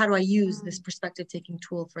I use this perspective taking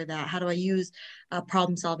tool for that? How do I use a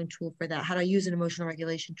problem solving tool for that? How do I use an emotional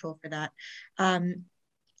regulation tool for that?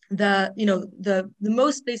 The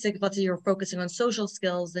most basic, let's say you're focusing on social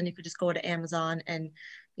skills, then you could just go to Amazon and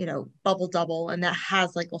Bubble Double, and that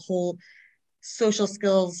has like a whole social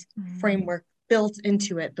skills framework built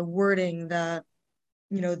into it, the wording, the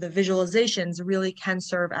the visualizations really can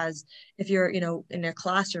serve as, if you're, in a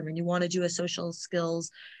classroom and you want to do a social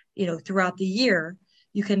skills, throughout the year,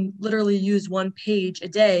 you can literally use one page a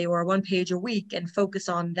day or one page a week and focus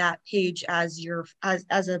on that page as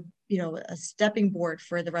a stepping board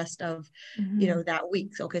for the rest of, that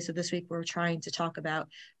week. Okay. So this week we're trying to talk about,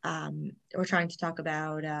 I'm trying to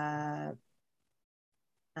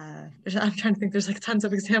think, there's like tons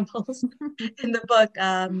of examples in the book,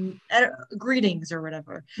 greetings or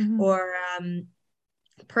whatever, or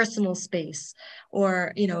personal space,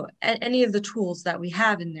 or any of the tools that we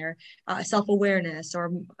have in there, self-awareness,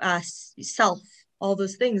 or self, all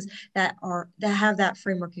those things that have that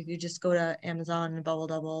framework. If you just go to Amazon and Bubble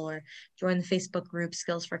Double, or join the Facebook group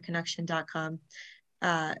skillsforconnection.com,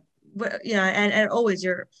 and always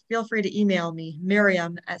feel free to email me,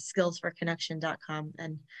 Miriam at skillsforconnection.com,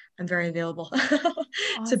 and I'm very available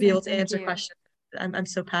Awesome. to be able to answer questions. I'm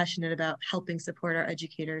so passionate about helping support our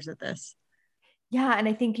educators at this. Yeah. And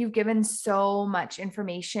I think you've given so much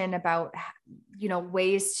information about,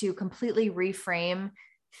 ways to completely reframe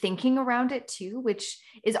thinking around it too, which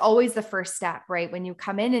is always the first step, right? When you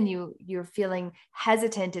come in and you're feeling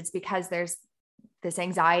hesitant, it's because there's this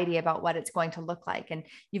anxiety about what it's going to look like. And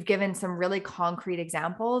you've given some really concrete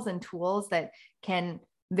examples and tools that can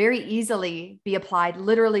very easily be applied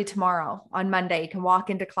literally tomorrow. On Monday, you can walk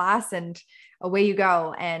into class and away you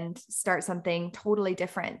go and start something totally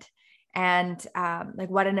different. And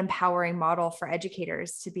what an empowering model for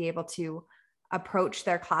educators to be able to approach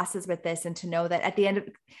their classes with this, and to know that at the end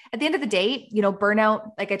of the day,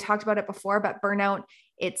 burnout, like I talked about it before, but burnout,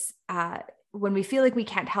 it's when we feel like we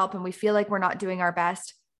can't help and we feel like we're not doing our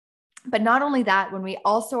best. But not only that, when we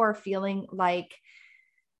also are feeling like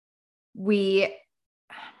we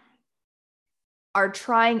are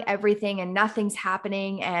trying everything and nothing's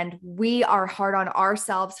happening, and we are hard on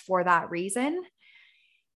ourselves for that reason,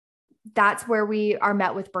 that's where we are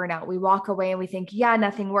met with burnout. We walk away and we think, yeah,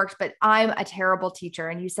 nothing worked, but I'm a terrible teacher.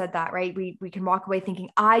 And you said that, right? We can walk away thinking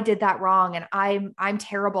I did that wrong and I'm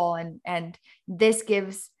terrible. And this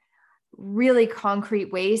gives really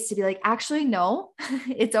concrete ways to be like, actually, no,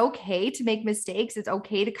 it's okay to make mistakes. It's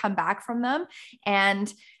okay to come back from them.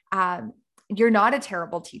 And you're not a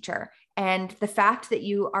terrible teacher. And the fact that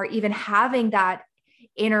you are even having that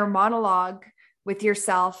inner monologue with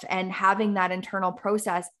yourself and having that internal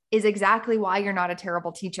process is exactly why you're not a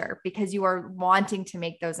terrible teacher, because you are wanting to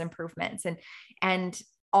make those improvements. And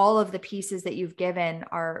all of the pieces that you've given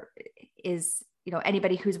is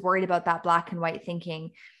anybody who's worried about that black and white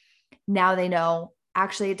thinking, now they know,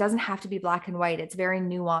 actually, it doesn't have to be black and white. It's very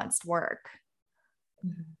nuanced work.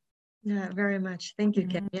 Yeah, very much. Thank you,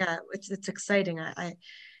 Kim. Yeah, it's exciting. I've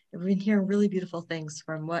been hearing really beautiful things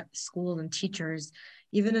from what schools and teachers,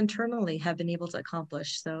 even internally, have been able to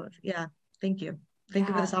accomplish. So yeah, thank you. Thank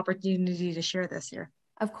you for this opportunity to share this here.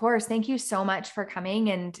 Of course. Thank you so much for coming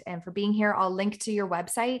and for being here. I'll link to your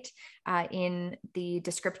website in the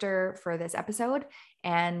descriptor for this episode.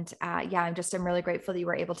 And I'm really grateful that you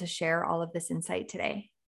were able to share all of this insight today.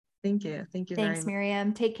 Thank you. Thank you. Thanks,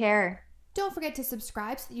 Miriam. Take care. Don't forget to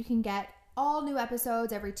subscribe so that you can get all new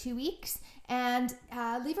episodes every 2 weeks, and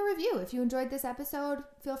leave a review. If you enjoyed this episode,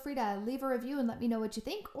 feel free to leave a review and let me know what you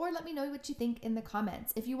think, or let me know what you think in the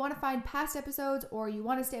comments. If you want to find past episodes, or you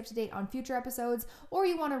want to stay up to date on future episodes, or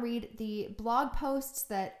you want to read the blog posts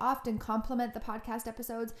that often complement the podcast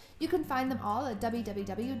episodes, you can find them all at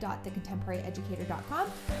www.thecontemporaryeducator.com,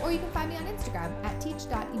 or you can find me on Instagram at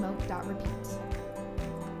teach.emote.repeat.